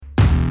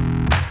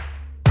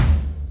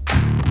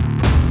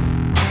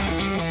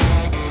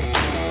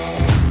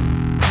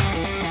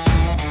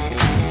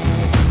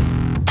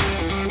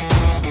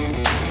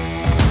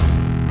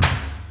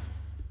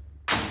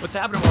What's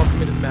happening?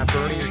 Welcome into the Matt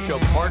Bernier Show,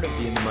 part of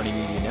the In the Money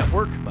Media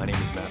Network. My name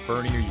is Matt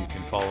Bernier. You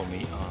can follow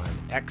me on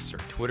X or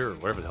Twitter or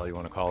whatever the hell you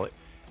want to call it,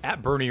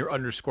 at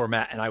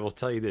Bernier_Matt. And I will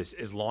tell you this,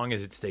 as long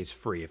as it stays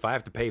free. If I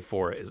have to pay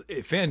for it,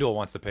 if FanDuel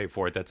wants to pay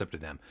for it, that's up to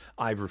them.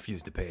 I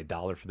refuse to pay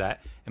 $1 for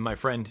that. And my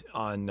friend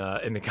on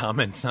in the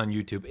comments on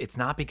YouTube, it's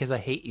not because I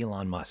hate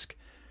Elon Musk.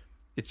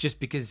 It's just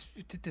because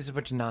there's a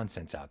bunch of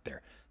nonsense out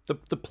there.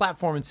 The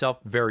platform itself,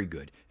 very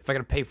good. If I got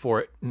to pay for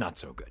it, not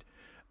so good.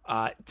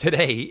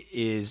 Today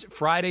is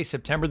Friday,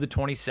 September the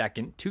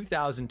 22nd,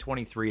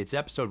 2023. It's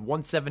episode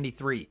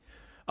 173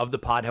 of the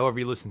pod. However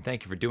you listen,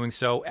 thank you for doing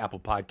so. Apple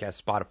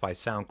Podcasts, Spotify,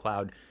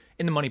 SoundCloud,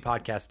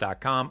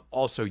 InTheMoneyPodcast.com.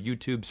 Also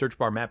YouTube, search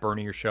bar Matt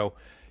Bernier Show.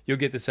 You'll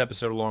get this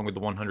episode along with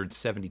the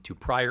 172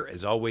 prior.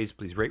 As always,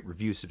 please rate,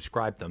 review,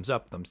 subscribe, thumbs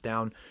up, thumbs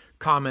down,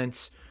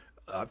 comments,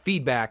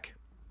 feedback,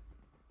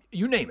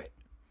 you name it.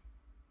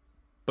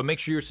 But make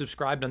sure you're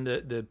subscribed on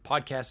the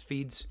podcast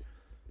feeds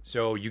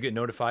so you get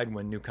notified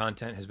when new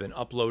content has been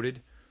uploaded,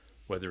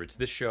 whether it's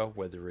this show,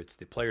 whether it's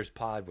the Players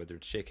Pod, whether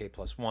it's JK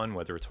Plus One,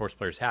 whether it's Horse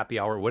Players Happy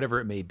Hour, whatever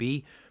it may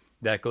be.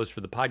 That goes for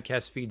the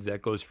podcast feeds.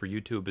 That goes for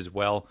YouTube as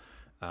well.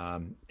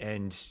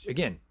 And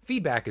again,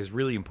 feedback is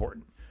really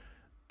important,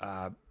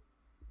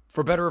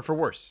 for better or for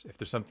worse. If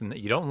there's something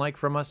that you don't like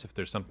from us, if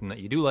there's something that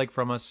you do like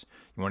from us,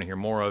 you want to hear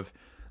more of,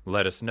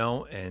 let us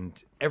know.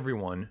 And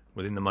everyone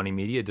within the Money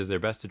Media does their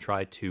best to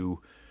try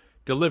to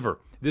deliver.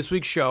 This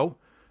week's show,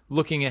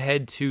 looking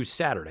ahead to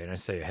Saturday, and I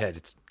say ahead,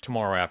 it's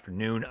tomorrow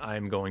afternoon.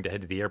 I'm going to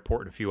head to the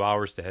airport in a few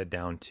hours to head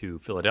down to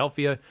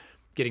Philadelphia,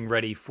 getting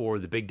ready for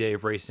the big day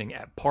of racing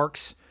at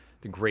Parx,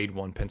 the Grade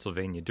 1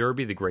 Pennsylvania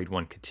Derby, the Grade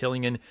 1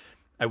 Cotillion.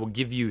 I will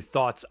give you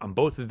thoughts on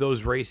both of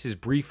those races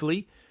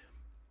briefly.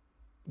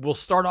 We'll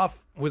start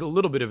off with a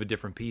little bit of a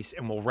different piece,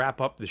 and we'll wrap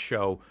up the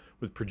show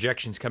with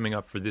projections coming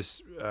up for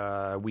this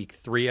week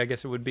 3, I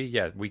guess it would be.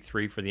 Yeah, week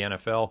 3 for the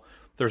NFL.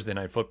 Thursday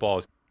Night Football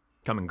is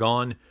come and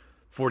gone.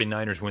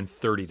 49ers win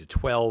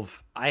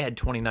 30-12. I had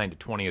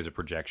 29-20 as a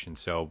projection,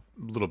 so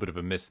a little bit of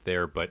a miss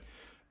there. But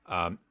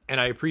and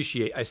I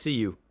see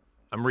you.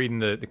 I'm reading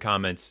the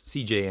comments.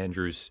 CJ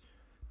Andrews,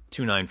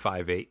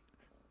 2958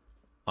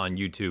 on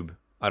YouTube.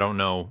 I don't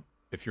know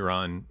if you're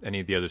on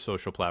any of the other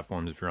social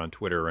platforms, if you're on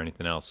Twitter or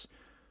anything else.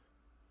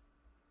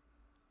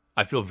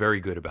 I feel very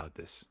good about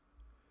this.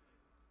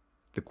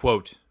 The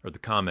quote or the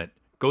comment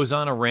goes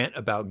on a rant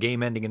about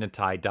game ending in a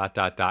tie, ...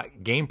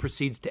 Game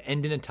proceeds to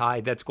end in a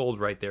tie. That's gold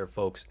right there,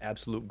 folks.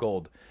 Absolute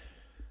gold.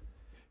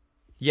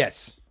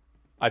 Yes,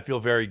 I feel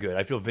very good.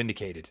 I feel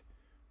vindicated.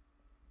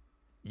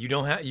 You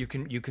don't have you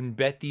can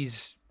bet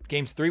these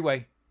games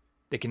 3-way.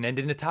 They can end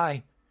in a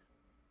tie.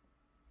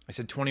 I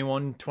said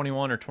 21-21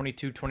 or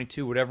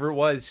 22-22, whatever it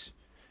was.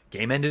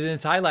 Game ended in a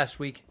tie last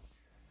week.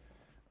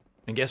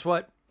 And guess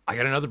what? I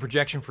got another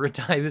projection for a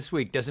tie this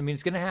week. Doesn't mean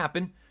it's going to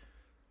happen,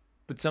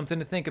 but something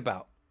to think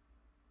about.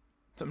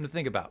 Something to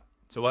think about.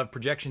 So we'll have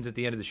projections at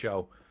the end of the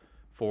show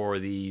for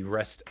the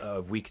rest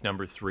of week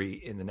number 3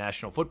 in the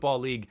National Football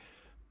League.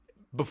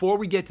 Before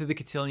we get to the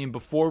Cotillion,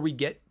 before we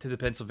get to the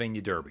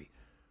Pennsylvania Derby,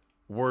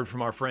 word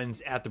from our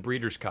friends at the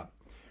Breeders' Cup.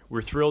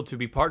 We're thrilled to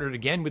be partnered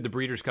again with the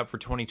Breeders' Cup for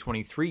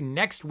 2023.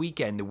 Next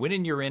weekend, the Win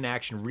and You're In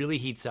action really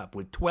heats up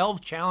with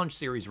 12 Challenge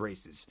Series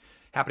races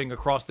happening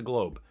across the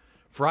globe.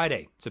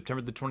 Friday,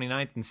 September the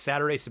 29th, and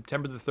Saturday,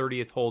 September the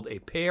 30th, hold a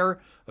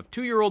pair of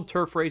 2-year-old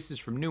turf races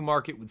from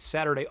Newmarket, with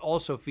Saturday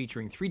also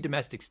featuring 3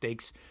 domestic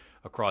stakes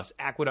across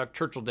Aqueduct,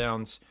 Churchill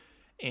Downs,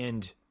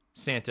 and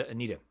Santa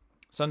Anita.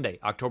 Sunday,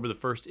 October the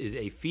 1st, is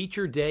a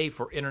feature day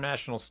for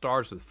international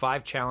stars with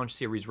 5 Challenge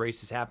Series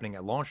races happening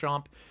at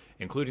Longchamp,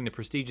 including the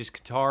prestigious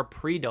Qatar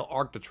Prix de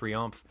l'Arc de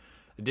Triomphe.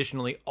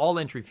 Additionally, all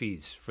entry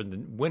fees for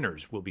the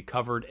winners will be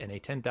covered, and a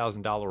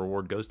 $10,000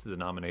 reward goes to the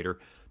nominator.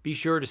 Be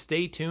sure to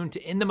stay tuned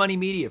to In the Money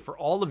Media for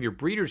all of your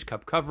Breeders'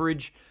 Cup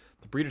coverage.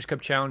 The Breeders'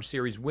 Cup Challenge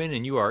Series win,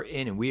 and you are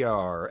in, and we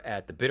are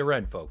at the bitter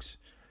end, folks.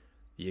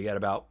 You got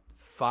about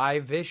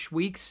 5-ish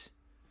weeks.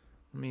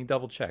 Let me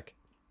double check.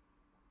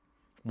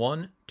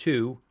 1,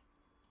 2,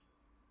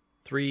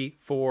 3,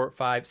 4,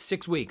 5,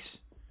 6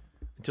 weeks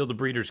until the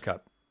Breeders'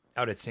 Cup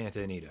out at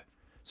Santa Anita.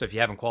 So if you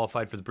haven't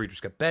qualified for the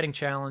Breeders' Cup Betting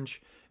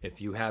Challenge, if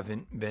you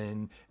haven't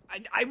been,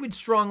 I would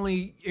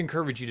strongly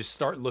encourage you to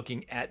start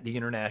looking at the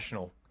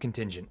international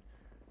contingent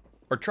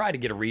or try to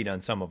get a read on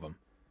some of them.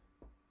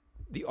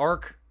 The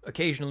Arc,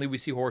 occasionally we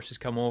see horses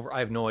come over. I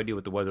have no idea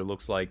what the weather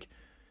looks like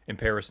in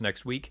Paris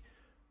next week,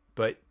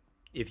 but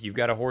if you've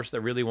got a horse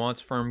that really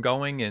wants firm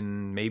going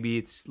and maybe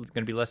it's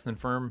going to be less than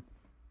firm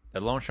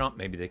at Longchamp,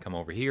 maybe they come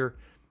over here.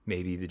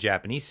 Maybe the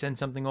Japanese send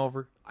something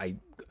over.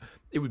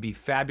 It would be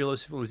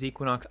fabulous if it was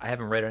Equinox. I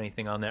haven't read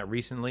anything on that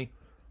recently.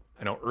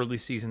 I know early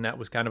season that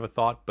was kind of a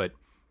thought, but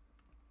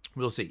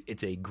we'll see.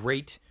 It's a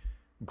great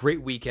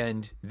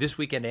weekend, this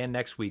weekend and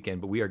next weekend,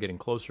 but we are getting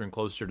closer and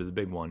closer to the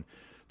big one,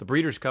 the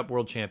Breeders' Cup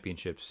World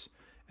Championships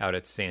out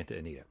at Santa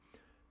Anita.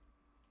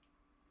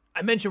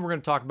 I mentioned we're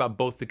going to talk about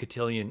both the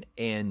Cotillion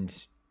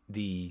and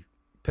the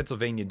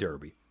Pennsylvania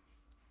Derby.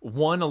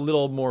 One a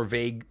little more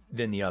vague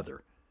than the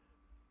other.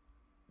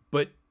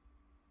 But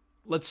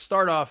let's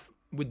start off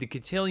with the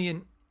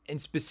Cotillion and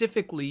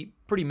specifically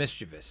Pretty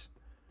Mischievous.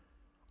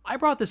 I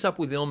brought this up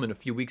with Illman a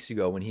few weeks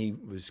ago when he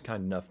was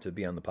kind enough to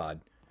be on the pod.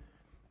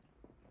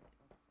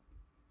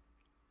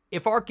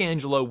 If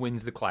Arcangelo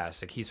wins the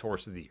Classic, he's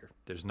Horse of the Year.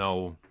 There's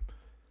no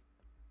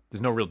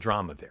real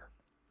drama there.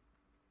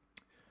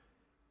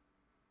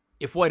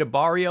 If White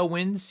Abarrio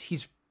wins,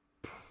 he's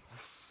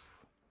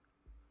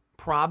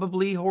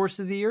probably Horse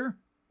of the Year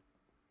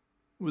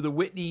with a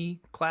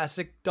Whitney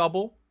Classic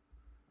double.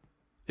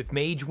 If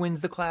Mage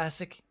wins the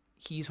Classic,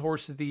 he's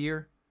Horse of the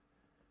Year.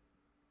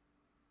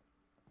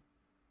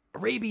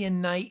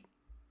 Arabian Night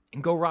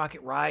and Go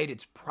Rocket Ride,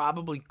 it's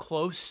probably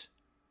close.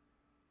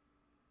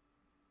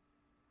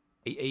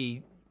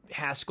 A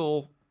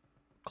Haskell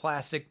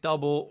Classic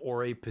double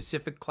or a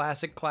Pacific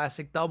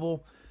Classic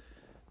double.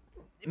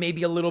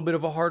 Maybe a little bit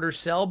of a harder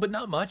sell, but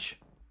not much.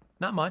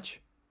 Not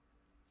much.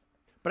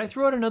 But I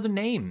threw out another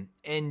name,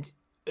 and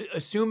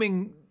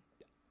assuming...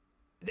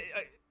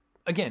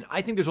 Again,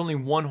 I think there's only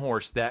one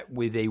horse that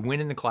with a win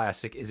in the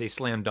Classic is a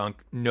slam dunk,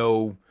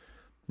 no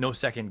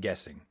second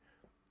guessing.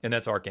 And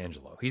that's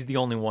Arcangelo. He's the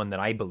only one that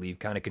I believe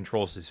kind of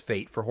controls his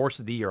fate for Horse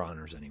of the Year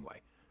honors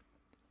anyway.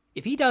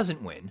 If he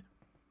doesn't win,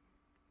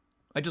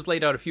 I just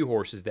laid out a few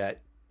horses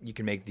that you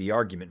can make the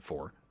argument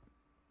for.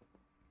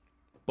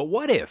 But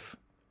what if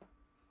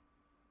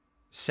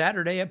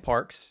Saturday at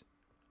Parx,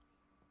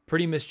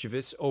 Pretty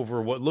Mischievous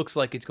over what looks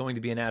like it's going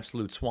to be an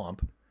absolute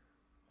swamp.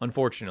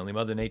 Unfortunately,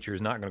 Mother Nature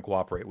is not going to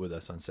cooperate with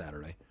us on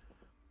Saturday.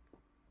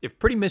 If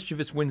Pretty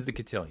Mischievous wins the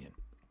Cotillion,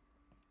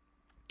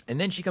 and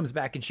then she comes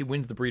back and she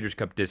wins the Breeders'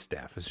 Cup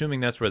Distaff, assuming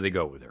that's where they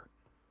go with her,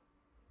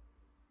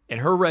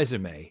 and her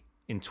resume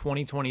in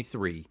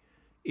 2023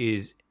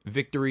 is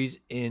victories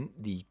in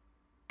the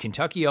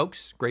Kentucky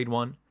Oaks, Grade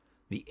 1,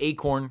 the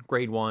Acorn,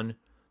 Grade 1,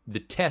 the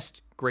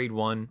Test, Grade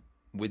 1,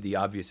 with the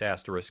obvious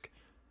asterisk,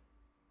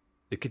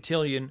 the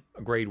Cotillion,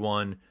 Grade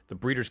 1, the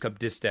Breeders' Cup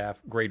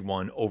Distaff, Grade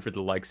 1, over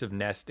the likes of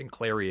Nest and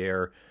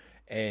Clairiere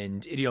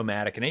and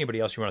Idiomatic and anybody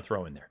else you want to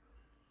throw in there.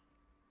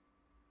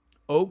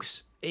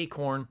 Oaks,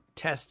 Acorn,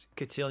 Test,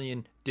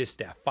 Cotillion,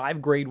 Distaff.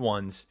 5 Grade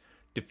 1s,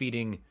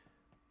 defeating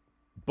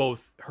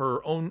both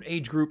her own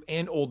age group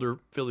and older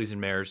fillies and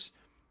mares,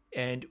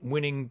 and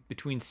winning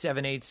between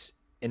 7/8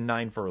 and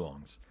 9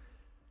 furlongs.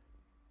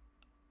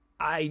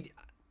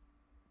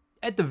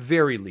 At the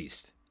very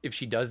least, if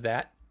she does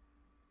that,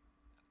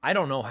 I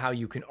don't know how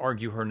you can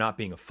argue her not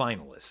being a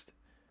finalist.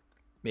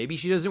 Maybe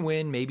she doesn't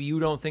win. Maybe you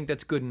don't think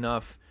that's good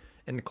enough.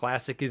 And the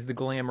Classic is the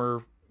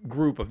glamour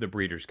group of the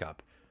Breeders'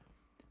 Cup.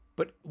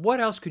 But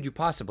what else could you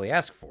possibly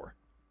ask for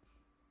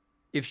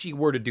if she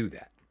were to do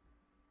that?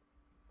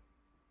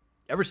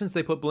 Ever since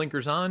they put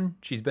blinkers on,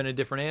 she's been a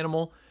different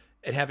animal.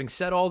 And having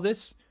said all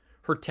this,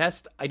 her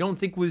test, I don't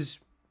think was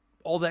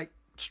all that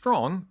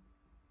strong,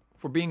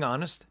 if we're being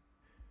honest.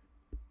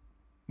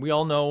 We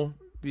all know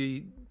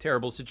the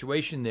terrible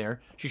situation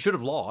there. She should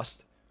have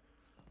lost.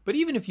 But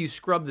even if you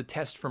scrub the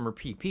test from her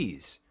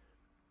PPs,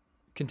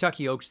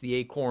 Kentucky Oaks, the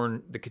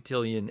Acorn, the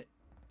Cotillion,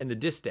 and the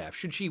Distaff,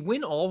 should she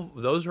win all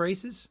of those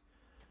races,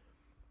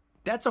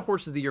 that's a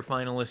Horse of the Year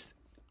finalist.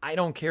 I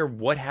don't care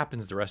what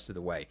happens the rest of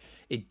the way.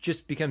 It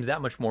just becomes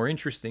that much more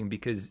interesting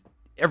because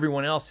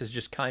everyone else has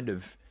just kind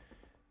of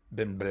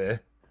been bleh.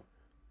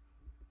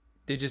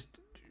 They just,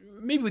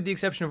 maybe with the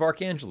exception of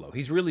Arcangelo,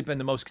 he's really been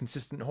the most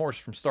consistent horse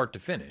from start to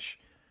finish,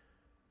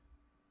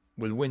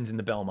 with wins in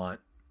the Belmont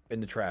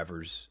and the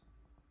Travers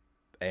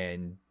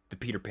and the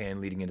Peter Pan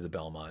leading into the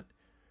Belmont.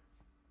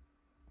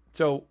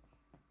 So,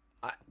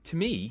 to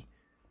me,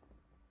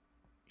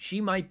 she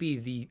might be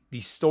the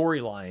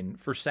storyline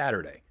for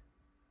Saturday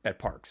at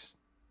Parx,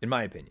 in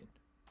my opinion.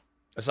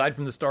 Aside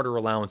from the starter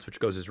allowance, which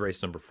goes as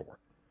race number 4.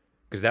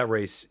 Because that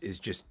race is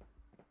just,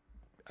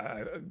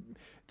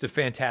 it's a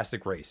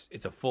fantastic race.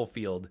 It's a full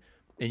field,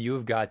 and you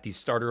have got these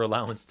starter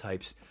allowance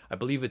types. I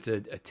believe it's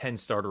a 10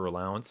 starter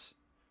allowance.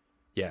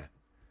 Yeah.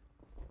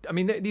 I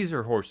mean, these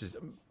are horses.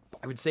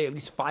 I would say at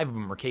least 5 of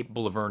them are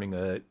capable of earning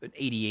an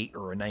 88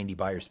 or a 90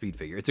 Beyer speed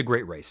figure. It's a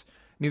great race.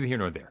 Neither here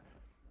nor there.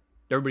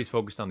 Everybody's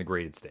focused on the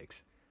graded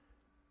stakes.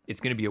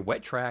 It's going to be a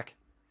wet track.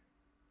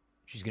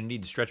 She's going to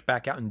need to stretch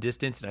back out in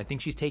distance, and I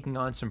think she's taking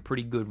on some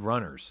pretty good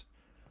runners.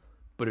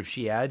 But if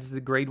she adds the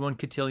Grade 1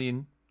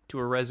 Cotillion to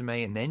her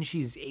resume, and then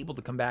she's able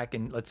to come back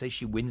and let's say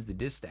she wins the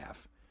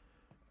Distaff,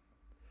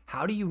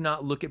 how do you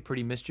not look at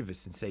Pretty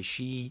Mischievous and say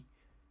she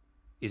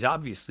is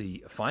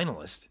obviously a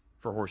finalist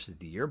for Horse of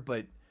the Year,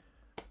 but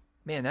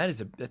man,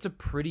 that's a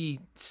pretty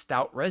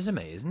stout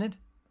resume, isn't it?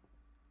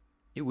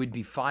 It would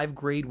be 5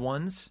 Grade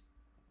 1s,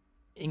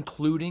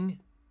 including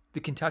the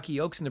Kentucky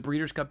Oaks and the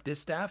Breeders' Cup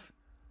Distaff.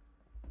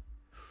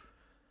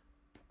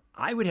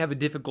 I would have a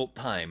difficult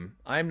time.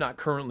 I'm not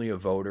currently a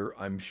voter.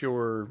 I'm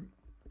sure,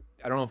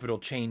 I don't know if it'll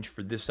change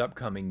for this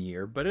upcoming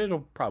year, but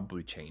it'll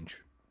probably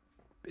change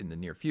in the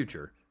near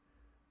future.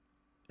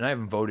 And I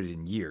haven't voted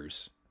in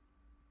years,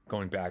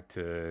 going back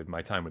to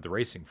my time with the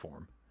Racing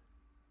Form.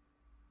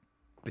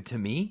 But to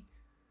me,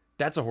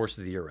 that's a Horse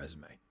of the Year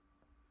resume.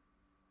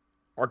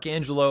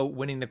 Arcangelo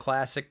winning the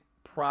Classic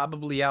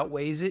probably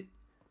outweighs it.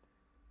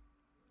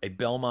 a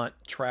Belmont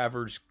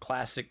Travers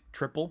Classic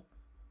triple.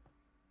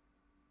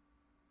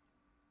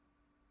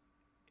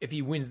 If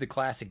he wins the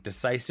Classic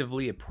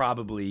decisively, it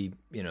probably,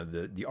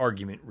 the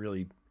argument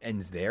really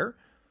ends there.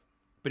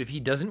 But if he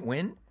doesn't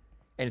win,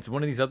 and it's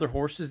one of these other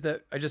horses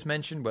that I just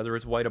mentioned, whether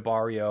it's White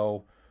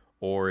Abarrio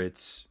or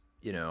it's,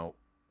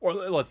 or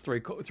let's throw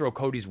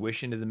Cody's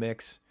Wish into the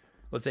mix.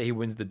 Let's say he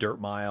wins the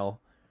Dirt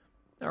Mile.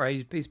 All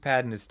right, he's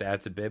padding his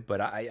stats a bit, but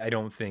I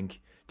don't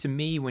think, to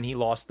me, when he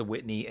lost the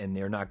Whitney and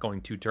they're not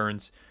going 2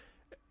 turns,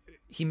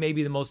 he may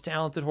be the most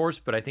talented horse,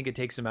 but I think it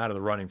takes him out of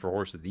the running for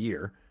Horse of the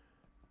Year,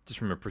 just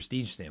from a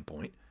prestige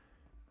standpoint.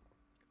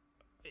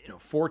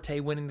 Forte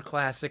winning the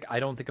Classic, I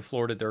don't think a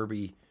Florida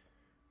Derby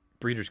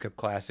Breeders' Cup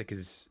Classic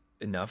is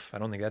enough. I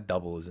don't think that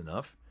double is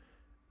enough.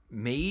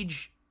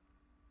 Mage,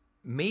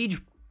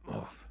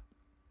 oh.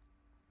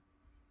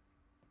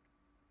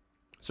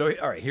 So,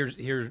 all right, here's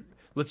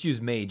let's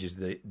use Mage as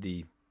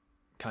the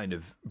kind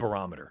of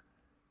barometer.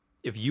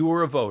 If you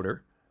were a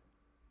voter,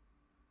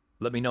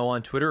 let me know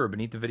on Twitter or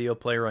beneath the video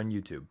player on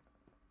YouTube.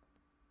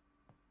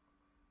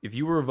 If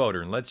you were a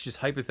voter, and let's just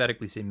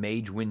hypothetically say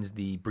Mage wins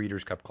the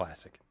Breeders' Cup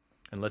Classic,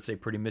 and let's say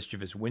Pretty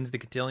Mischievous wins the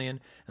Cotillion,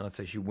 and let's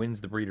say she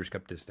wins the Breeders'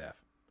 Cup Distaff.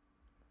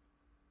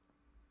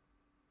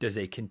 Does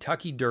a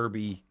Kentucky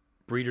Derby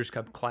Breeders'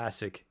 Cup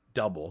Classic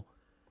double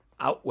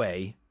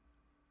outweigh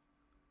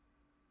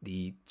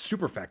the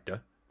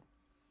superfecta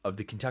of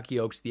the Kentucky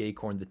Oaks, the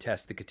Acorn, the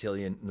Test, the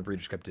Cotillion, and the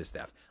Breeders' Cup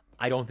Distaff?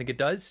 I don't think it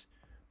does,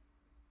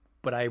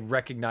 but I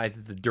recognize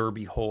that the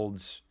Derby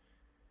holds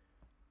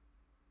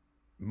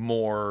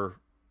more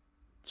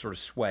sort of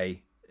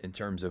sway in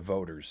terms of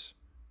voters.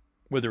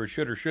 Whether it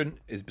should or shouldn't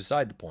is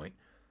beside the point.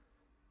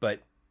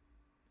 But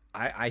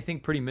I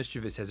think Pretty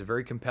Mischievous has a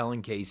very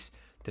compelling case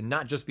to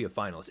not just be a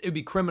finalist. It would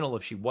be criminal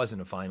if she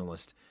wasn't a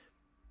finalist,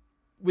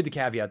 with the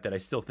caveat that I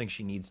still think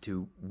she needs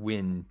to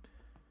win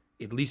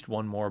at least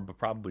one more, but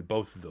probably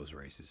both of those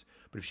races.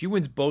 But if she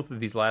wins both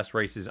of these last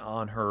races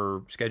on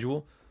her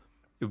schedule,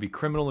 it would be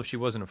criminal if she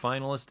wasn't a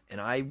finalist,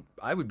 and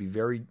I would be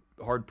very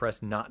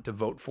hard-pressed not to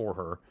vote for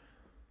her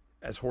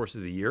as Horse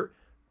of the Year,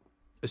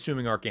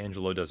 assuming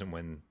Arcangelo doesn't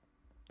win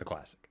the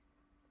Classic.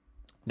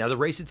 Now, the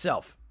race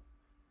itself.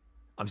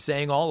 I'm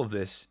saying all of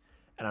this,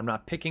 and I'm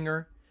not picking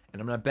her,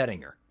 and I'm not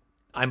betting her.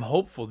 I'm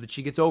hopeful that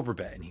she gets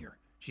overbet in here.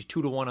 She's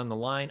 2-1 on the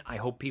line. I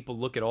hope people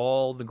look at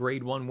all the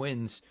Grade 1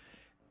 wins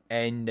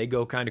and they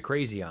go kind of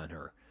crazy on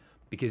her,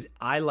 because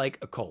I like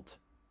Occult,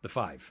 the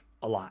 5,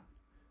 a lot,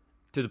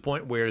 to the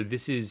point where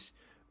this is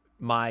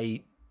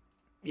my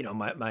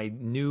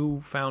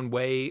newfound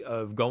way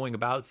of going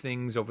about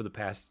things over the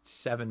past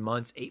 7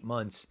 months, 8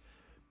 months,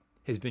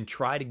 has been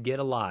try to get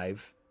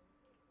alive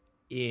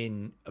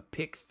in a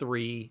pick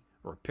 3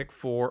 or a pick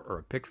 4 or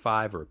a pick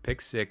 5 or a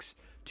pick 6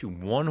 to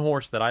one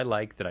horse that I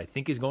like, that I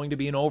think is going to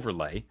be an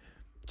overlay,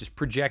 just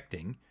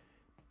projecting,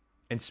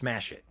 and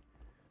smash it.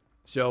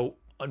 So,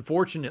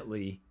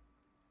 unfortunately,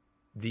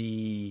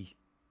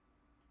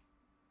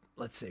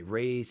 let's say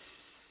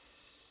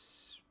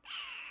race,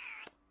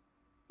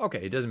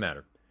 okay, it doesn't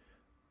matter.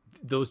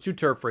 Those 2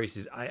 turf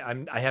races,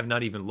 I have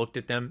not even looked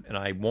at them, and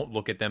I won't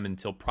look at them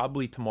until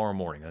probably tomorrow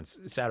morning, on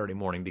Saturday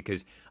morning,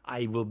 because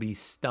I will be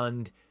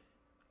stunned.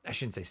 I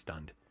shouldn't say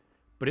stunned,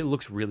 but it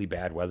looks really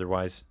bad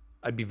weather-wise.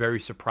 I'd be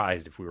very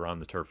surprised if we were on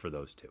the turf for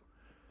those 2.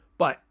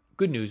 But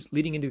good news,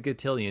 leading into the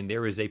Cotillion,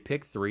 there is a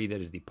pick 3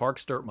 that is the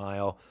Parks Dirt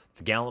Mile,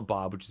 the Gallant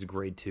Bob, which is a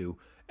Grade 2,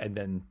 and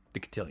then the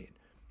Cotillion.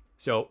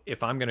 So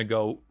if I'm going to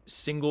go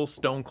single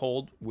stone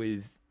cold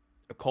with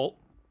Occult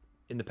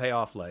in the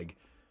payoff leg,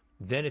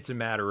 then it's a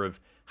matter of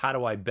how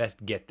do I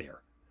best get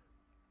there?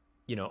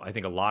 I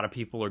think a lot of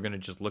people are going to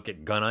just look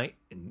at Gunite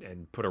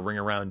and put a ring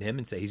around him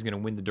and say he's going to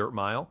win the Dirt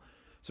Mile.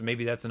 So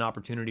maybe that's an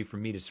opportunity for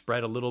me to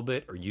spread a little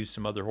bit or use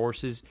some other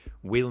horses.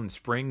 Wayland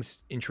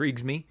Springs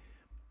intrigues me.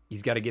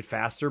 He's got to get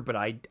faster, but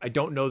I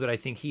don't know that I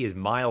think he is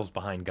miles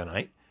behind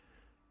Gunite,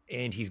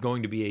 and he's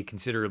going to be a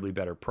considerably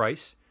better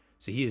price.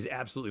 So he is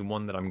absolutely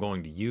one that I'm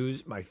going to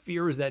use. My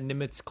fear is that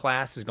Nimitz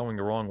class is going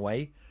the wrong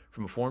way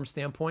from a form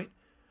standpoint.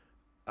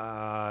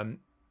 Dr.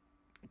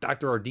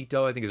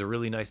 Ardito, I think, is a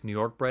really nice New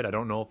York bred. I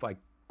don't know if I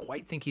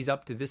quite think he's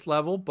up to this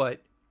level,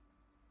 but,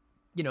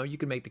 you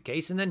can make the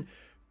case. And then,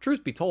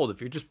 truth be told,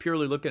 if you're just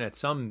purely looking at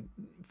some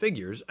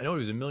figures, I know he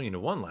was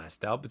 1,000,000-1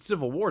 last out, but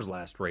Civil War's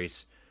last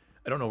race,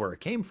 I don't know where it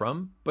came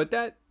from, but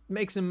that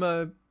makes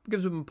him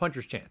gives him a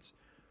puncher's chance.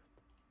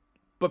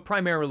 But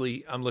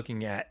primarily, I'm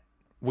looking at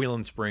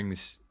Wayland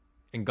Springs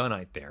and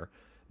Gunite there.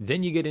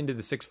 Then you get into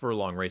the 6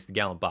 furlong race, the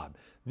Gallant Bob.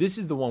 This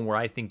is the one where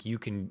I think you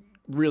can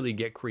really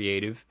get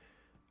creative.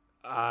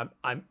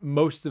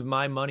 Most of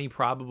my money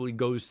probably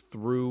goes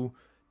through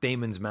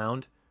Damon's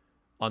Mound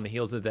on the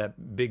heels of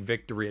that big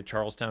victory at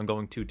Charlestown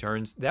going 2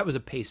 turns. That was a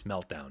pace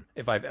meltdown,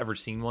 if I've ever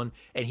seen one,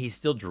 and he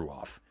still drew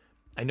off.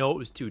 I know it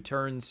was 2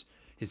 turns.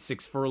 His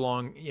 6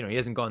 furlong, he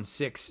hasn't gone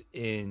 6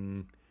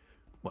 in,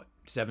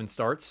 7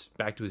 starts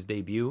back to his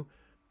debut.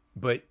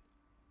 But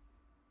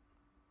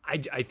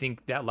I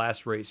think that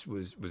last race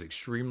was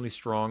extremely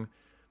strong.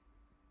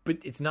 But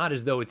it's not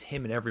as though it's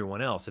him and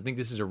everyone else. I think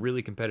this is a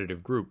really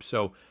competitive group.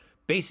 So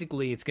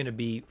basically it's going to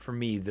be, for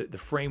me, the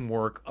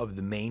framework of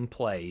the main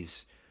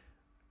plays.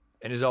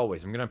 And as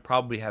always, I'm going to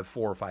probably have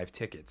 4 or 5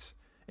 tickets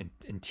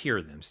and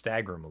tier them,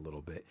 stagger them a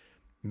little bit.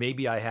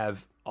 Maybe I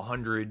have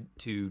 100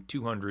 to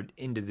 200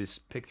 into this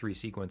pick 3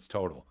 sequence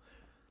total.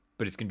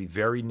 But it's going to be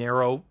very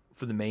narrow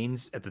for the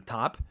mains at the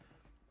top.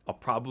 I'll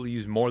probably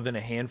use more than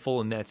a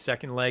handful in that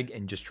second leg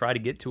and just try to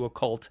get to a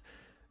cult,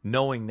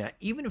 knowing that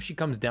even if she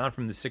comes down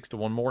from the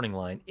 6-1 morning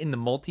line in the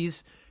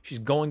multis, she's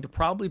going to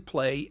probably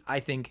play, I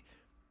think,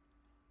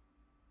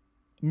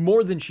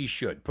 more than she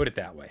should, put it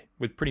that way,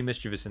 with Pretty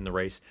Mischievous in the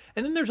race.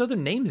 And then there's other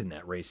names in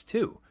that race,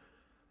 too.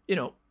 You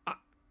know,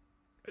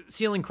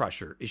 Ceiling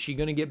Crusher, is she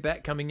going to get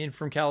bet coming in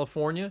from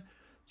California?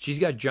 She's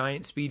got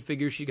giant speed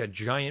figures. She's got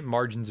giant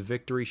margins of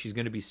victory. She's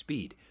going to be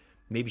speed.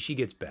 Maybe she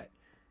gets bet.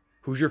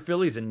 Who's Your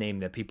Filly's a name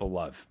that people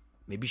love.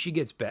 Maybe she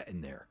gets bet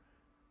in there.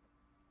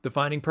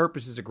 Defining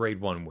Purpose is a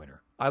grade 1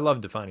 winner. I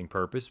love Defining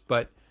Purpose,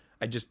 but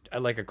I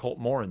like a colt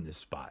more in this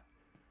spot.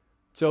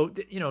 So,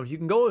 you know, you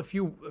can go a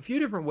few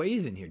different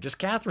ways in here. Just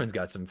Catherine's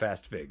got some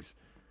fast figs.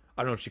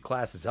 I don't know if she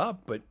classes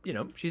up, but, you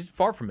know, she's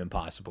far from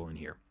impossible in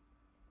here.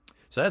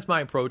 So that's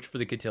my approach for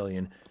the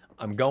cotillion.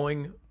 I'm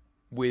going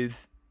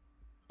with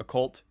a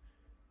colt,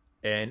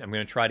 and I'm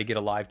going to try to get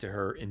alive to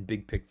her in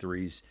big pick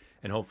 3s,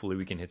 and hopefully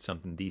we can hit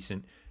something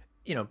decent.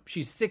 You know,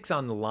 she's 6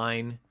 on the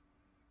line.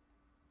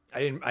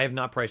 I have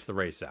not priced the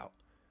race out.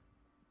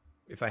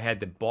 If I had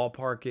to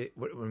ballpark it,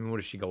 what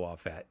does she go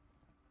off at?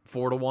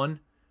 4-1?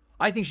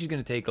 I think she's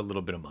going to take a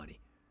little bit of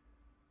money.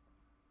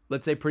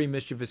 Let's say Pretty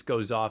Mischievous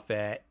goes off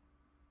at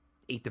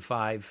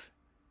 8-5.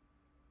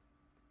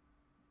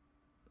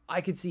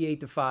 I could see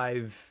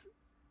 8-5,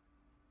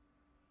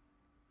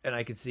 and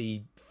I could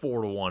see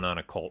 4-1 on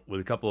a colt with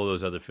a couple of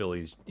those other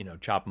fillies, you know,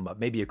 chop them up.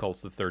 Maybe a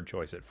colt's the third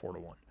choice at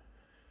 4-1.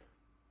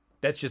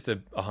 That's just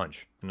a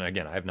hunch. And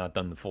again, I have not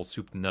done the full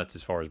soup to nuts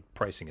as far as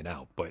pricing it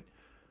out, but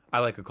I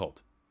like a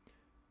colt.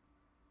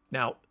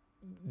 Now,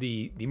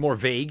 the more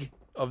vague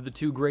of the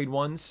 2 grade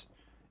 1s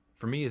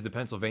for me is the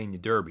Pennsylvania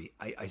Derby.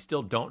 I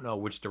still don't know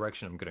which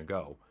direction I'm going to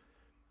go.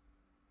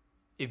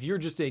 If you're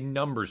just a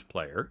numbers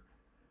player,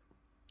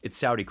 it's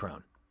Saudi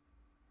Crown.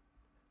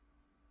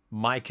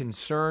 My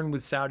concern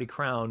with Saudi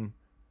Crown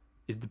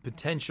is the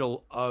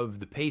potential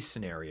of the pace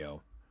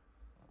scenario.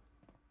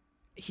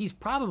 He's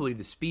probably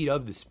the speed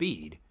of the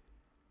speed,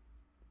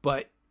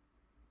 but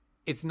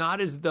it's not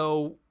as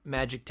though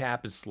Magic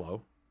Tap is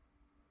slow.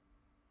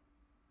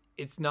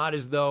 It's not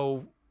as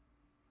though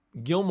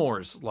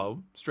Gilmore is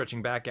slow,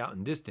 stretching back out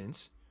in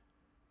distance.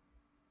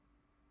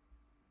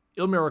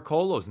 Il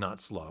Miracolo's not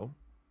slow.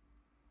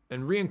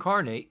 And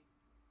Reincarnate,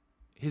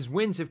 his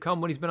wins have come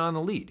when he's been on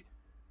the lead.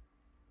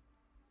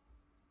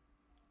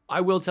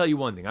 I will tell you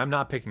one thing. I'm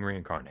not picking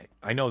Reincarnate.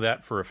 I know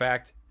that for a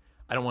fact.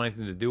 I don't want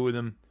anything to do with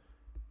him.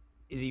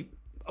 Is he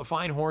a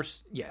fine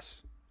horse?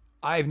 Yes.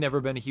 I've never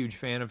been a huge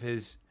fan of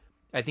his.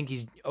 I think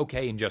he's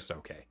okay and just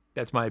okay.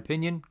 That's my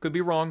opinion. Could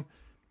be wrong.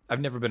 I've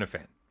never been a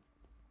fan.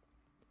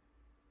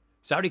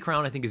 Saudi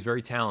Crown, I think, is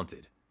very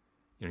talented.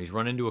 You know, he's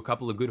run into a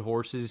couple of good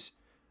horses.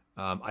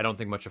 I don't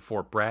think much of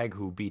Fort Bragg,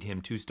 who beat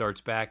him 2 starts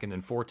back, and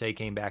then Forte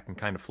came back and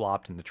kind of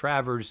flopped in the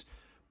Travers,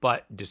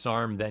 but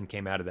Disarm then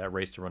came out of that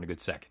race to run a good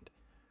second.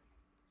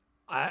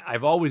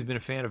 I've always been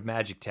a fan of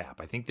Magic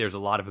Tap. I think there's a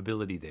lot of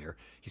ability there.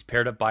 He's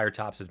paired up Beyer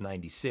Tops of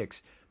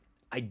 96.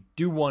 I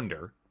do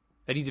wonder,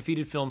 and he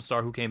defeated Film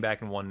Star, who came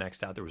back and won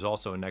Next Out. There was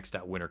also a Next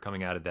Out winner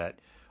coming out of that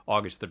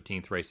August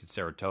 13th race at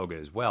Saratoga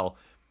as well.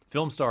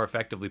 Film Star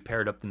effectively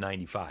paired up the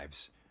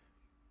 95s.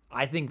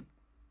 I think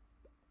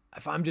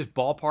if I'm just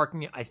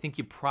ballparking it, I think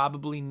you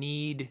probably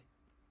need,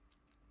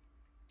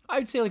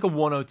 I'd say like a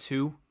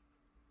 102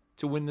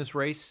 to win this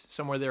race,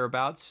 somewhere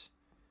thereabouts.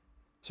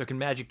 So can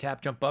Magic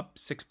Tap jump up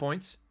 6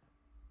 points?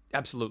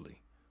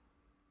 Absolutely.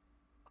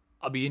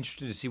 I'll be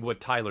interested to see what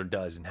Tyler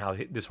does and how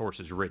this horse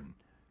is ridden.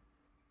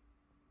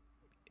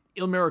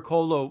 Il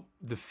Miracolo,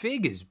 the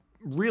fig is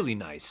really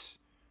nice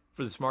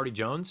for the Smarty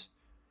Jones.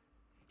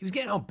 He was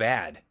getting out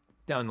bad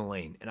down the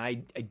lane, and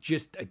I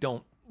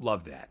don't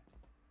love that.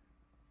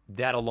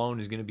 That alone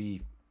is going to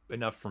be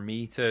enough for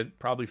me to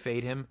probably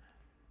fade him,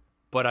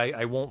 but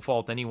I won't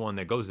fault anyone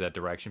that goes that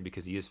direction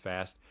because he is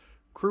fast.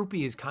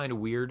 Krupe is kind of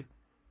weird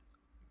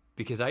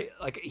because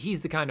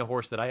he's the kind of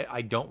horse that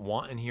I don't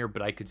want in here,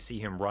 but I could see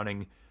him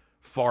running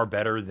far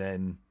better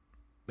than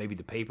maybe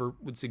the paper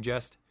would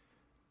suggest.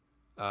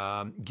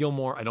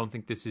 Gilmore, I don't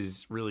think this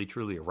is really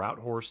truly a route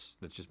horse.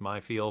 That's just my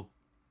feel.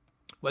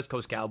 West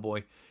Coast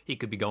Cowboy, he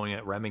could be going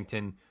at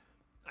Remington.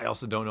 I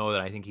also don't know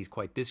that I think he's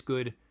quite this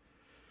good.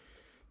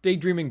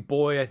 Daydreaming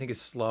Boy, I think, is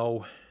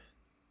slow.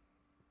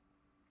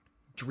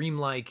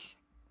 Dreamlike,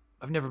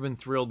 I've never been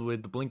thrilled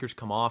with. The blinkers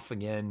come off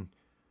again.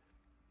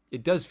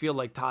 It does feel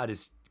like Todd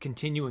is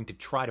continuing to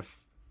try to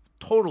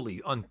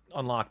totally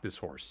unlock this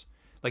horse.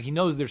 Like he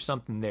knows there's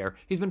something there.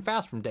 He's been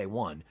fast from day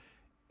one.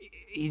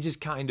 He's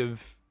just kind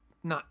of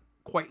not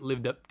quite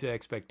lived up to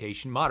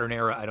expectation. Modern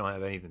Era, I don't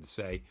have anything to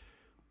say.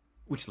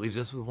 Which leaves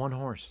us with one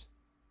horse.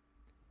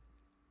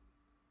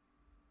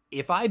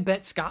 If I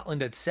bet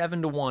Scotland at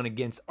 7-1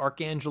 against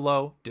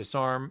Arcangelo,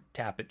 Disarm,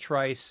 Tappet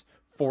Trice,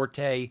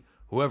 Forte,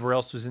 whoever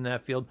else was in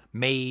that field,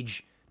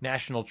 Mage,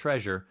 National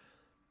Treasure,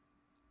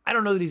 I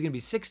don't know that he's going to be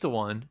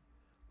 6-1,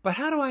 but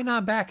how do I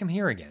not back him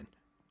here again?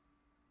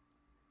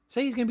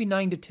 Say he's going to be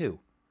 9-2.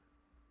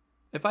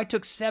 If I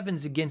took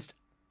sevens against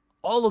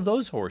all of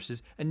those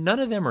horses and none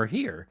of them are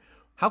here,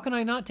 how can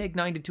I not take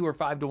 9-2 or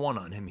 5-1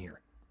 on him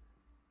here?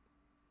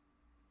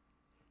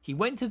 He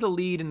went to the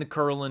lead in the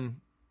Curlin,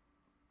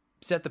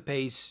 set the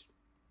pace,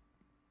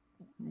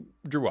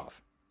 drew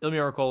off. Il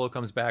Miracolo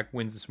comes back,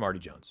 wins the Smarty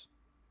Jones.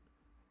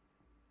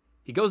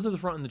 He goes to the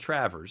front in the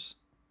Travers.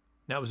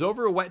 Now, it was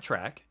over a wet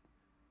track,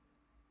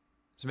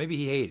 so maybe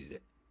he hated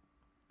it.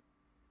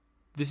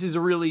 This is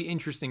a really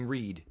interesting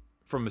read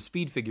from a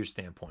speed figure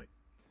standpoint,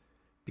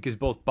 because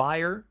both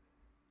Beyer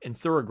and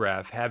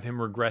Thorograph have him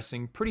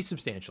regressing pretty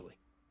substantially.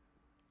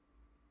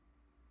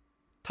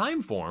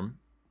 Time form,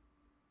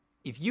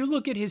 if you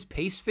look at his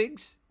pace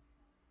figs,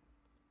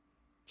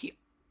 he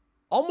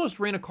almost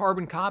ran a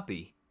carbon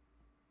copy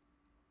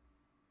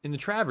in the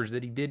Travers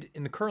that he did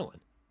in the Curlin.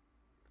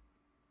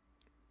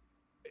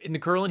 In the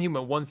Curlin, he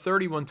went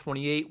 130,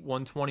 128,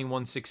 120,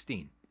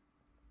 116.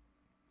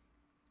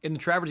 In the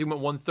Travers, he went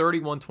 130,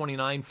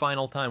 129,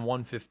 final time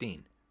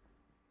 115.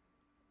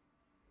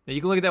 Now,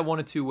 you can look at that one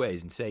of two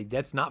ways and say,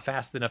 that's not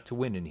fast enough to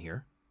win in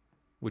here,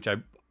 which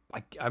I'm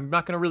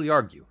not going to really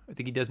argue. I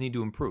think he does need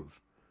to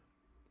improve.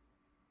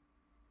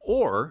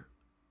 Or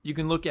you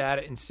can look at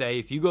it and say,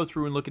 if you go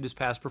through and look at his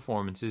past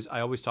performances, I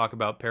always talk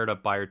about paired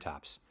up Beyer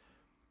tops.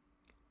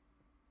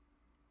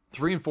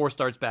 3 and 4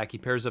 starts back, he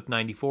pairs up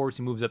 94s,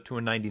 he moves up to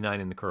a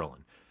 99 in the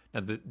Curlin.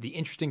 Now, the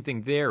interesting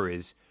thing there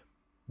is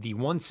the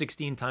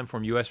 116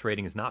 Timeform US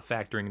rating is not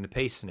factoring in the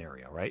pace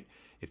scenario, right?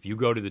 If you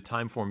go to the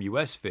Timeform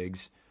US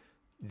figs,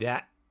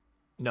 that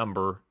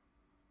number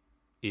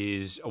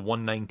is a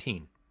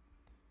 119.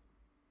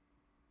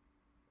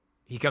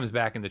 He comes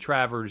back in the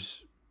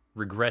Travers,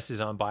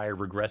 regresses on Beyer,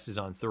 regresses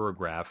on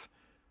Thorograph.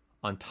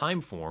 On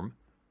Timeform,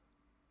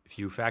 if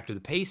you factor the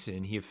pace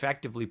in, he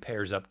effectively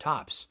pairs up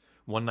tops,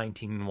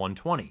 119 and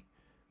 120.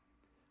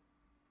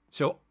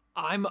 So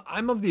I'm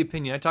of the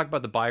opinion, I talk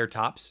about the Beyer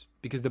tops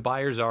because the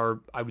Beyers are,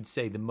 I would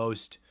say, the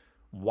most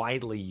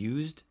widely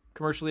used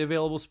commercially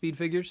available speed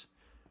figures.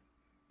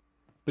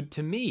 But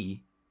to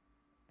me,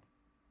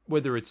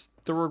 whether it's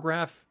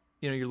Thorograph,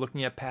 you're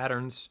looking at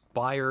patterns,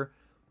 Beyer,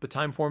 but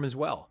Timeform as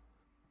well.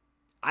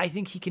 I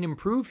think he can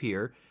improve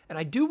here, and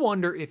I do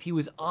wonder if he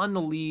was on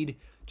the lead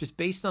just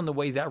based on the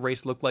way that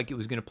race looked like it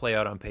was going to play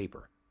out on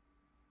paper,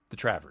 the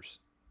Travers.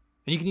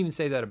 And you can even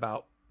say that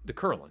about the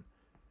Curlin.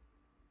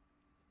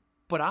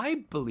 But I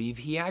believe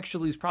he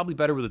actually is probably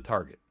better with a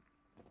target.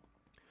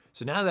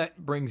 So now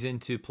that brings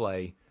into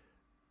play,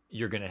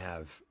 you're going to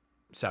have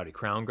Saudi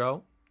Crown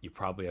go. You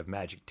probably have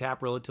Magic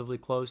Tap relatively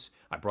close.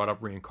 I brought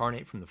up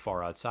Reincarnate from the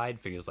far outside.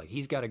 Figures like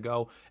he's got to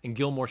go. And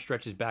Gilmore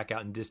stretches back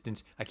out in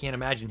distance. I can't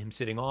imagine him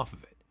sitting off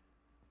of it.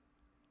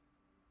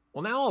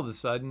 Well, now all of a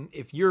sudden,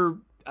 if you're,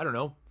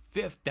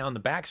 fifth down the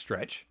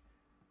backstretch,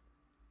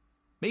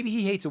 maybe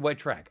he hates a wet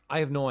track. I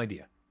have no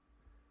idea.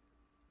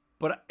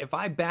 But if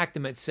I backed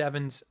him at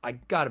sevens, I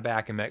got to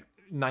back him at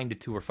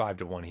 9-2 or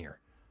 5-1 here.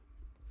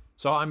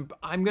 So I'm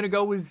going to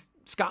go with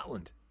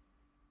Scotland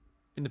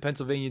in the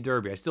Pennsylvania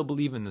Derby. I still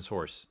believe in this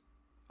horse.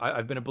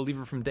 I've been a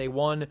believer from day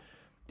one.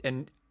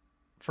 And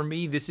for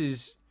me,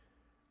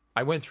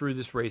 I went through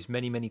this race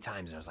many, many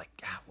times. And I was like,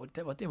 God,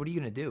 what are you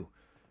going to do?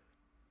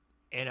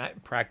 And I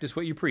practice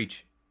what you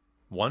preach.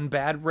 One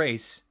bad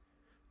race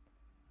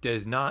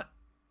does not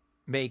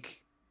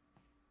make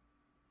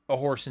a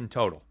horse in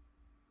total.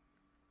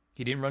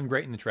 He didn't run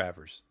great in the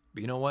Travers.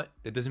 But you know what?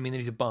 That doesn't mean that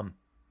he's a bum.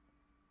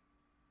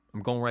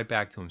 I'm going right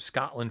back to him.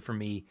 Scotland for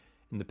me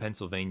in the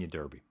Pennsylvania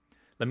Derby.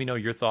 Let me know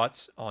your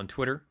thoughts on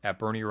Twitter at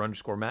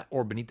Bernier_Matt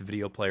or beneath the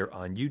video player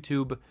on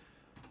YouTube.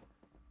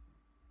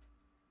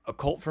 A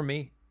colt for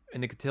me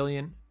in the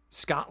Cotillion.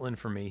 Scotland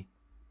for me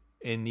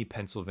in the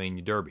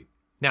Pennsylvania Derby.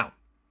 Now,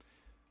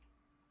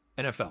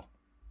 NFL,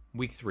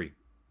 week 3.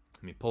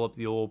 Let me pull up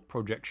the old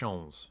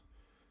projections.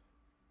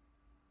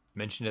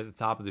 Mentioned at the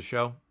top of the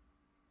show.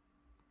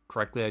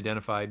 Correctly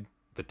identified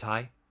the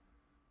tie.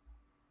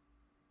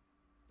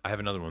 I have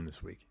another one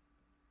this week.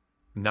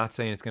 I'm not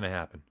saying it's going to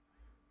happen.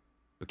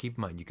 But keep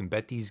in mind, you can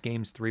bet these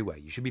games 3-way.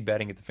 You should be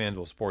betting at the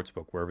FanDuel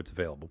Sportsbook, wherever it's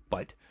available.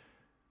 But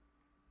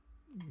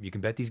you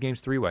can bet these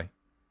games 3-way.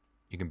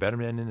 You can bet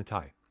them in a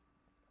tie.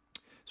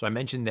 So I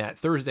mentioned that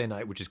Thursday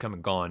night, which is come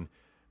and gone,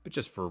 but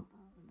just for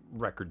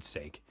record's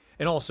sake.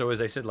 And also,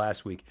 as I said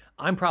last week,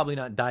 I'm probably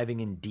not diving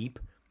in deep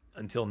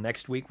until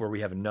next week, where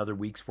we have another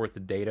week's worth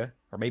of data,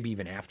 or maybe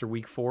even after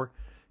week 4.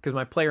 Because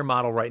my player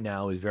model right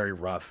now is very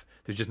rough.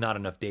 There's just not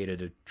enough data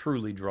to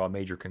truly draw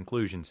major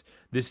conclusions.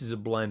 This is a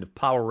blend of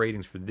power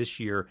ratings for this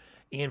year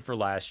and for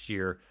last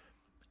year.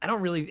 I don't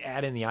really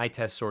add in the eye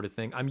test sort of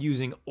thing. I'm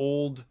using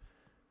old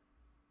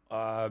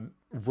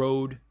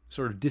road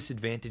sort of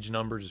disadvantage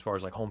numbers as far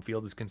as like home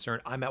field is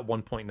concerned. I'm at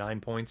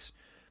 1.9 points.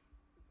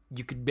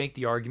 You could make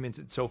the arguments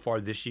that so far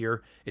this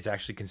year, it's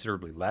actually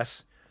considerably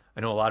less.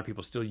 I know a lot of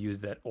people still use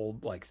that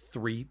old like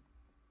 3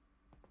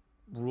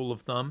 rule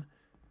of thumb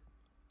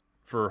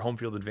for home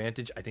field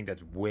advantage. I think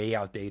that's way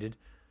outdated.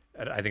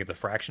 I think it's a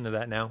fraction of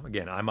that now.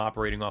 Again, I'm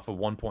operating off of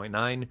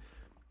 1.9.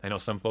 I know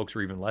some folks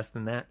are even less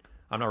than that.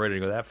 I'm not ready to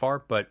go that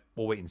far, but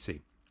we'll wait and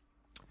see.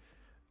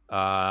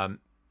 And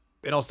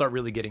I'll start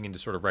really getting into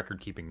sort of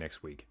record keeping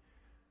next week.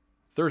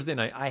 Thursday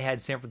night, I had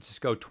San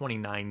Francisco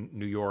 29,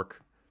 New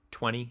York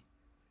 20.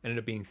 Ended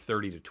up being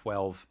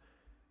 30-12.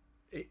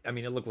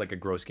 It looked like a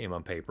gross game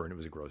on paper, and it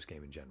was a gross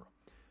game in general.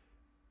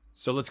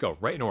 So let's go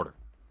right in order.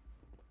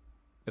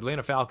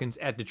 Atlanta Falcons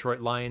at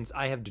Detroit Lions.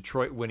 I have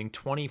Detroit winning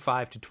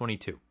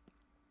 25-22.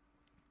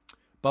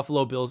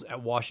 Buffalo Bills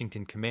at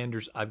Washington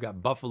Commanders. I've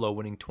got Buffalo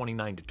winning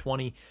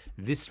 29-20.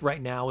 This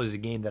right now is a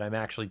game that I'm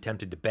actually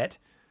tempted to bet.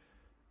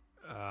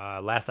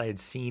 Last I had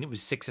seen, it was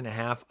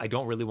 6.5. I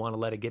don't really want to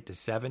let it get to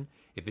 7.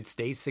 If it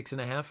stays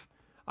 6.5,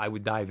 I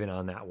would dive in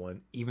on that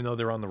one. Even though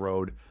they're on the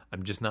road,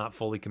 I'm just not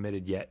fully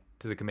committed yet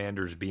to the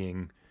Commanders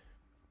being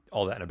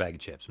all that in a bag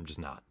of chips. I'm just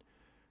not.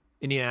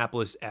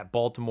 Indianapolis at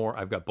Baltimore.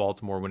 I've got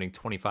Baltimore winning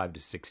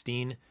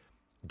 25-16.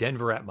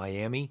 Denver at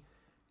Miami.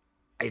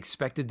 I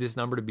expected this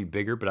number to be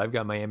bigger, but I've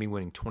got Miami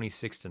winning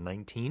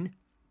 26-19.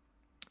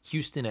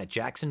 Houston at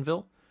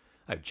Jacksonville.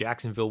 I have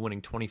Jacksonville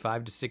winning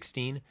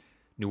 25-16.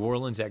 New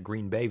Orleans at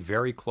Green Bay,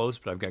 very close,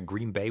 but I've got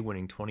Green Bay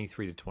winning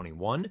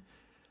 23-21.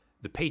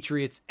 The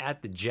Patriots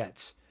at the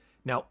Jets.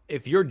 Now,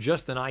 if you're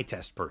just an eye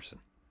test person,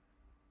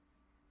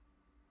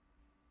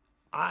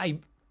 I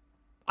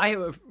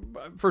have,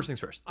 first things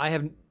first, I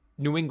have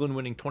New England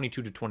winning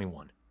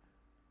 22-21.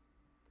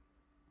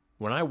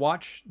 When I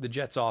watch the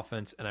Jets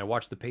offense and I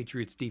watch the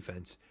Patriots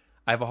defense,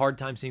 I have a hard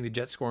time seeing the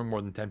Jets scoring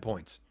more than 10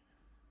 points.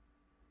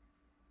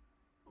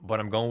 But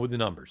I'm going with the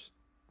numbers.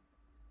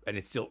 And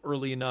it's still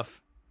early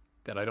enough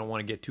that I don't want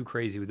to get too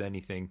crazy with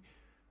anything.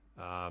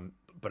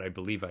 But I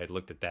believe I had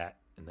looked at that,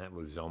 and that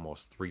was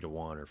almost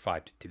 3-1 or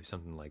 5-2,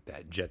 something like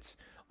that. Jets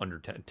under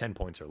 10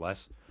 points or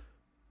less.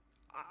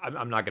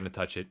 I'm not going to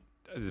touch it.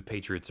 The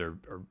Patriots are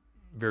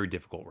very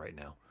difficult right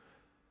now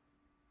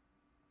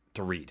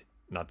to read.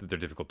 Not that they're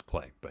difficult to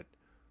play, but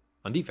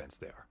on defense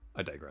they are.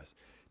 I digress.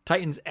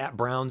 Titans at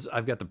Browns.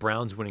 I've got the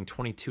Browns winning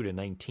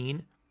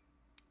 22-19.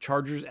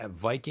 Chargers at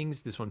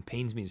Vikings. This one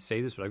pains me to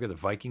say this, but I've got the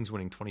Vikings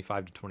winning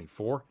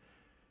 25-24.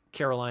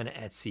 Carolina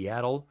at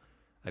Seattle.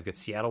 I've got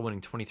Seattle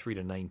winning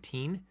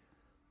 23-19.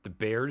 The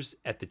Bears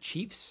at the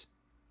Chiefs.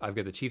 I've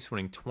got the Chiefs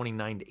winning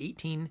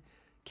 29-18.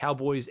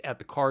 Cowboys at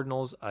the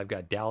Cardinals. I've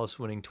got Dallas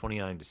winning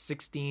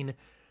 29-16.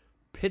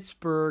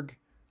 Pittsburgh,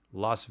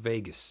 Las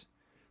Vegas.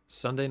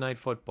 Sunday Night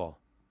Football.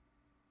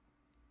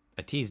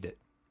 I teased it.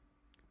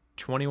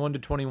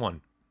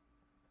 21-21.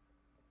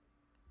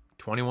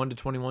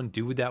 21-21.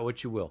 Do with that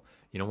what you will.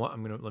 You know what?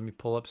 Let me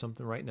pull up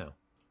something right now.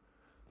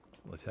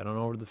 Let's head on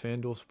over to the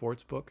FanDuel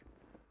Sportsbook.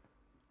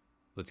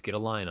 Let's get a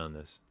line on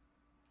this.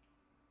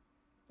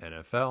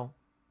 NFL.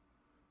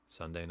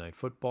 Sunday Night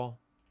Football.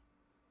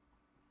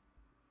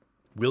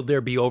 Will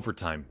there be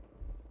overtime?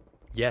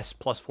 Yes,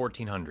 plus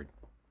 1,400.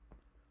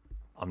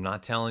 I'm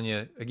not telling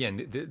you.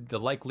 Again, the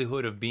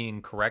likelihood of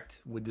being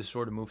correct with this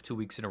sort of move 2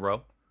 weeks in a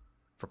row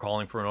for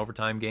calling for an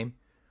overtime game,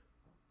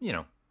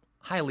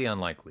 highly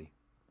unlikely.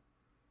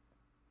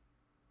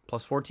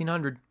 Plus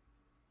 1,400.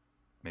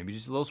 Maybe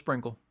just a little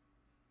sprinkle.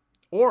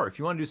 Or if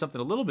you want to do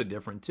something a little bit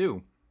different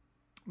too,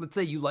 let's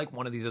say you like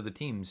one of these other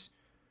teams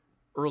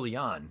early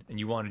on and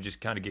you want to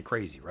just kind of get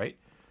crazy, right?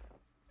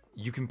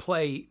 You can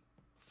play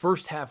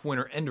first half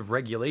winner, end of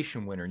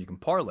regulation winner, and you can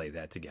parlay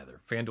that together.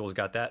 FanDuel's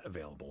got that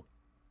available.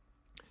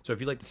 So if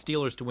you like the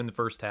Steelers to win the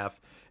first half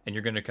and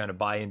you're going to kind of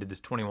buy into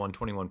this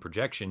 21-21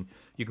 projection,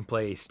 you can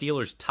play a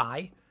Steelers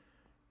tie.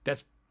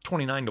 That's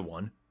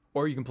 29-1.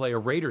 Or you can play a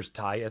Raiders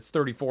tie. That's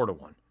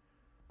 34-1.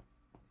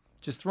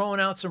 Just throwing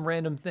out some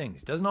random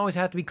things. Doesn't always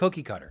have to be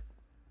cookie cutter.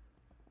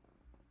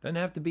 Doesn't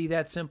have to be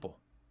that simple.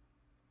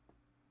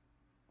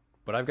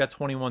 But I've got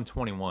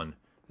 21-21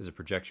 as a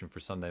projection for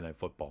Sunday Night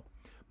Football.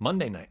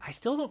 Monday night, I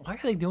still don't... Why are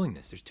they doing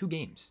this? There's 2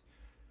 games.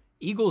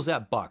 Eagles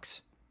at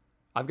Bucks.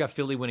 I've got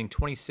Philly winning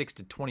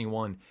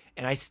 26-21.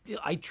 And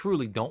I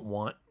truly don't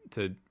want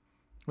to...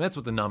 That's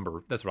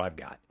what I've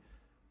got.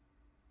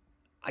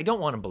 I don't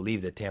want to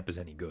believe that Tampa's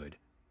any good.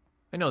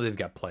 I know they've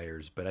got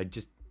players, but I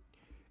just...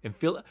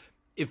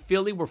 If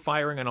Philly were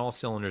firing on all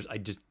cylinders, I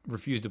just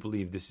refuse to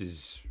believe this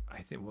is,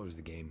 I think, what was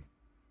the game?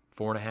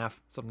 4.5,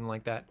 something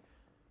like that.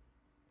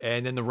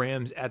 And then the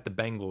Rams at the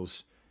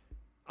Bengals.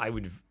 I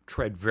would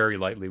tread very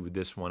lightly with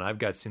this one. I've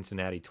got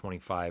Cincinnati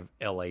 25,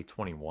 LA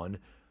 21.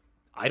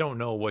 I don't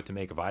know what to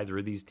make of either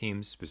of these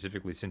teams,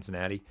 specifically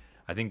Cincinnati.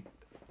 I think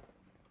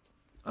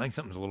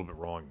something's a little bit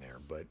wrong there,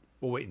 but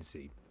we'll wait and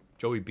see.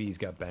 Joey B's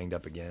got banged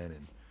up again,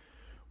 and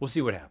we'll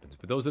see what happens.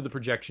 But those are the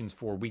projections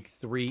for Week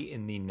 3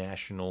 in the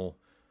National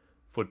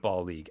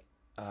Football League.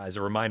 As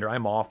a reminder,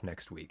 I'm off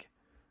next week,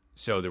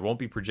 so there won't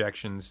be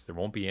projections. There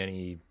won't be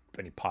any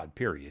pod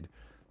period,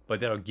 but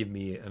that'll give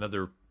me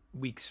another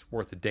week's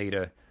worth of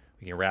data.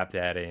 We can wrap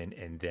that in,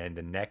 and then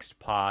the next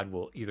pod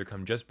will either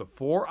come just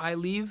before I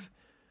leave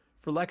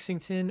for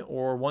Lexington,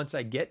 or once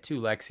I get to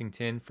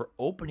Lexington for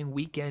opening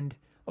weekend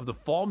of the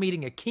fall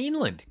meeting at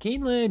Keeneland.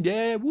 Keeneland,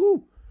 yeah,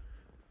 woo!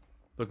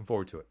 Looking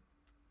forward to it.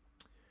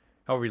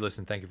 However you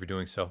listen, thank you for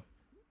doing so.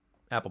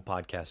 Apple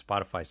Podcasts,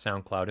 Spotify,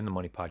 SoundCloud,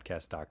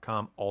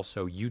 InTheMoneyPodcast.com.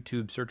 Also,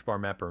 YouTube, search bar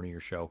Matt Bernier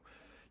Show.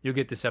 You'll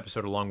get this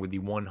episode along with the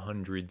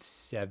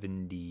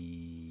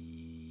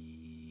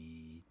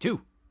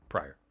 172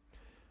 prior.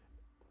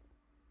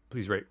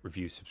 Please rate,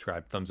 review,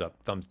 subscribe, thumbs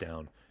up, thumbs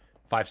down,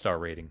 5-star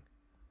rating,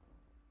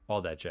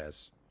 all that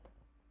jazz.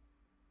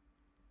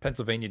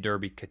 Pennsylvania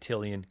Derby,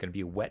 Cotillion, going to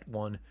be a wet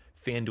one.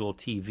 FanDuel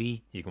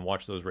TV, you can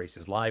watch those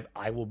races live.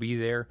 I will be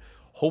there,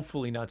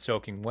 hopefully not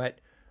soaking wet.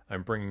 I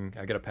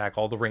got to pack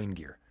all the rain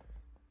gear.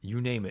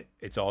 You name it,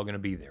 it's all going to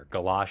be there.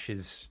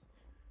 Galoshes,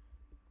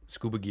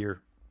 scuba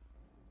gear,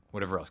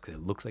 whatever else, because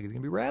it looks like it's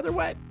going to be rather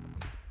wet.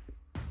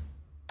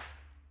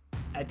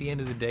 At the end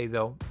of the day,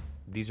 though,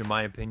 these are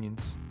my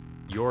opinions.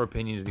 Your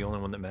opinion is the only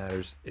one that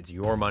matters. It's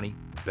your money.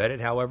 Bet it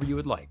however you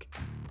would like.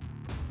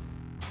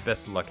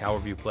 Best of luck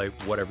however you play,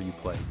 whatever you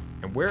play,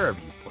 and wherever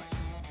you play.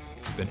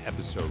 It's been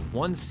episode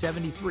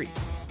 173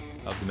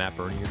 of The Matt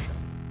Bernier Show.